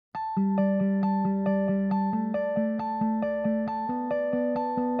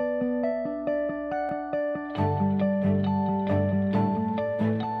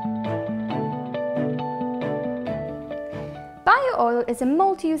Bio-oil is a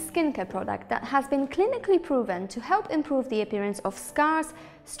multi-use skincare product that has been clinically proven to help improve the appearance of scars,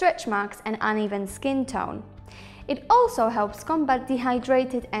 stretch marks and uneven skin tone. It also helps combat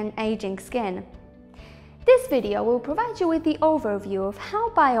dehydrated and aging skin. This video will provide you with the overview of how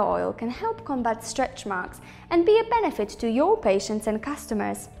Bio-oil can help combat stretch marks and be a benefit to your patients and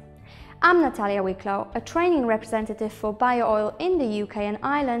customers. I'm Natalia Wicklow, a training representative for Bio-oil in the UK and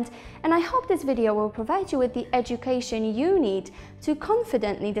Ireland, and I hope this video will provide you with the education you need to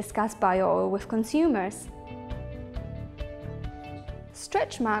confidently discuss Bio-oil with consumers.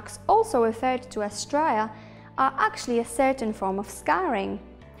 Stretch marks, also referred to as striae, are actually a certain form of scarring.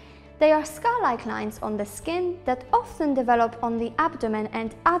 They are scar-like lines on the skin that often develop on the abdomen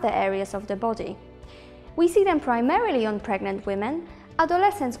and other areas of the body. We see them primarily on pregnant women,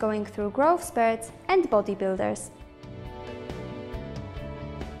 adolescents going through growth spurts, and bodybuilders.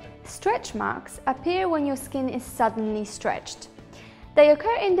 Stretch marks appear when your skin is suddenly stretched. They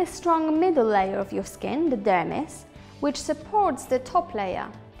occur in the strong middle layer of your skin, the dermis, which supports the top layer,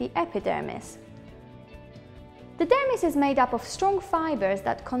 the epidermis. The dermis is made up of strong fibers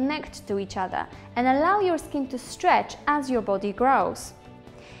that connect to each other and allow your skin to stretch as your body grows.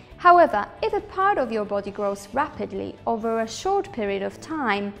 However, if a part of your body grows rapidly over a short period of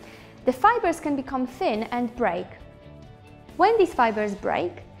time, the fibers can become thin and break. When these fibers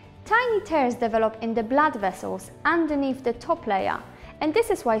break, tiny tears develop in the blood vessels underneath the top layer, and this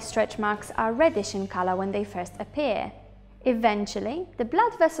is why stretch marks are reddish in color when they first appear. Eventually, the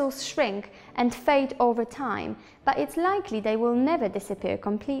blood vessels shrink and fade over time, but it's likely they will never disappear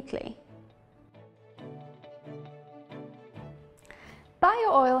completely.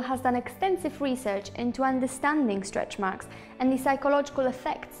 Bio-oil has done extensive research into understanding stretch marks and the psychological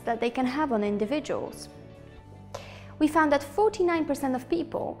effects that they can have on individuals. We found that 49% of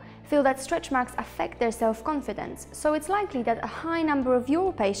people feel that stretch marks affect their self-confidence, so it's likely that a high number of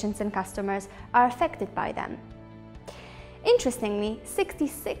your patients and customers are affected by them. Interestingly,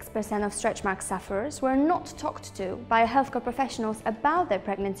 66% of stretch mark sufferers were not talked to by healthcare professionals about their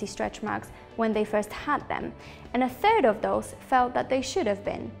pregnancy stretch marks when they first had them, and a third of those felt that they should have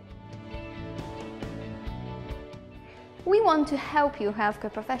been. We want to help you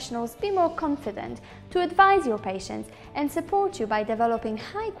healthcare professionals be more confident, to advise your patients and support you by developing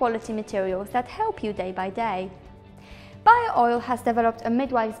high-quality materials that help you day by day. Bio-oil has developed a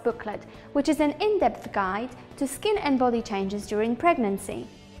midwives booklet, which is an in-depth guide to skin and body changes during pregnancy.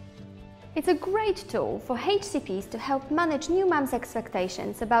 It's a great tool for HCPs to help manage new mums'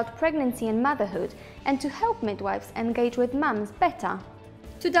 expectations about pregnancy and motherhood and to help midwives engage with mums better.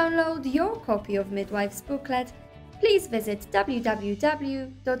 To download your copy of Midwives booklet, please visit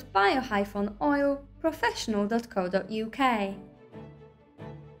www.bio-oilprofessional.co.uk.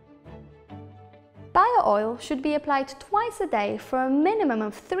 Bio-oil should be applied twice a day for a minimum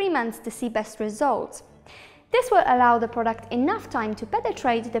of 3 months to see best results. This will allow the product enough time to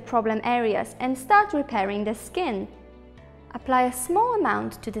penetrate the problem areas and start repairing the skin. Apply a small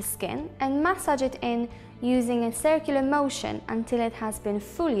amount to the skin and massage it in using a circular motion until it has been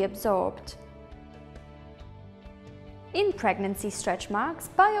fully absorbed. In pregnancy stretch marks,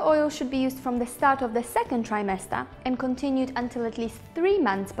 Bio-oil should be used from the start of the second trimester and continued until at least 3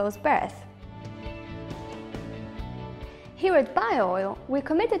 months post-birth. Here at Bio-oil, we're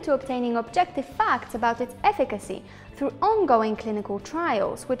committed to obtaining objective facts about its efficacy through ongoing clinical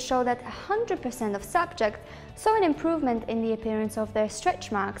trials, which show that 100% of subjects saw an improvement in the appearance of their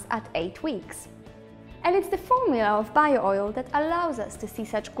stretch marks at 8 weeks. And it's the formula of Bio-oil that allows us to see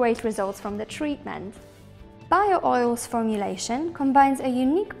such great results from the treatment. Bio-oil's formulation combines a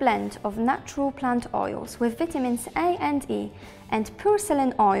unique blend of natural plant oils with vitamins A and E and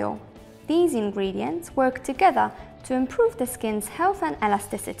porcelain oil. These ingredients work together to improve the skin's health and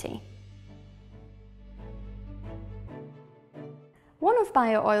elasticity. One of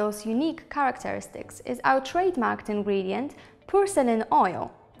Bio-oil's unique characteristics is our trademarked ingredient, porcelain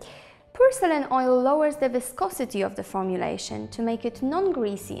oil. Porcelain oil lowers the viscosity of the formulation to make it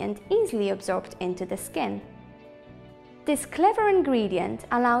non-greasy and easily absorbed into the skin. This clever ingredient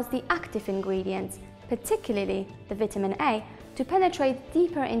allows the active ingredients, particularly the vitamin A, to penetrate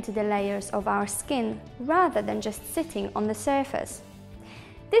deeper into the layers of our skin rather than just sitting on the surface.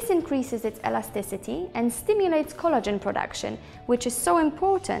 This increases its elasticity and stimulates collagen production, which is so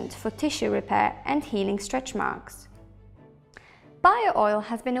important for tissue repair and healing stretch marks. Bio-oil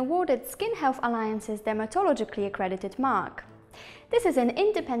has been awarded Skin Health Alliance's dermatologically accredited mark. This is an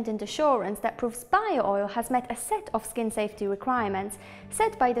independent assurance that proves Bio-oil has met a set of skin safety requirements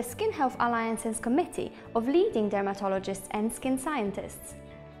set by the Skin Health Alliance's committee of leading dermatologists and skin scientists.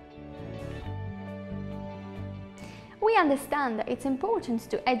 We understand that it's important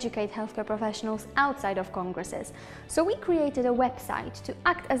to educate healthcare professionals outside of congresses, so we created a website to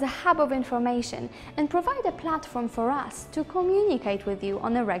act as a hub of information and provide a platform for us to communicate with you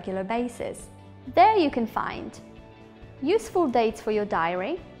on a regular basis. There you can find useful dates for your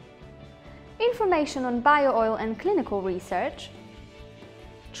diary, information on bio-oil and clinical research,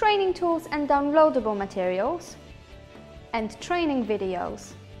 training tools and downloadable materials, and training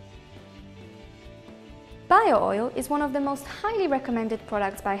videos. Bio-oil is one of the most highly recommended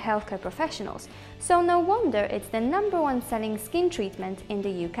products by healthcare professionals, so no wonder it's the #1 selling skin treatment in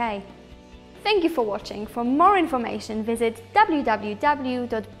the UK. Thank you for watching. For more information, visit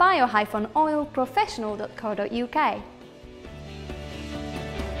www.bio-oilprofessional.co.uk.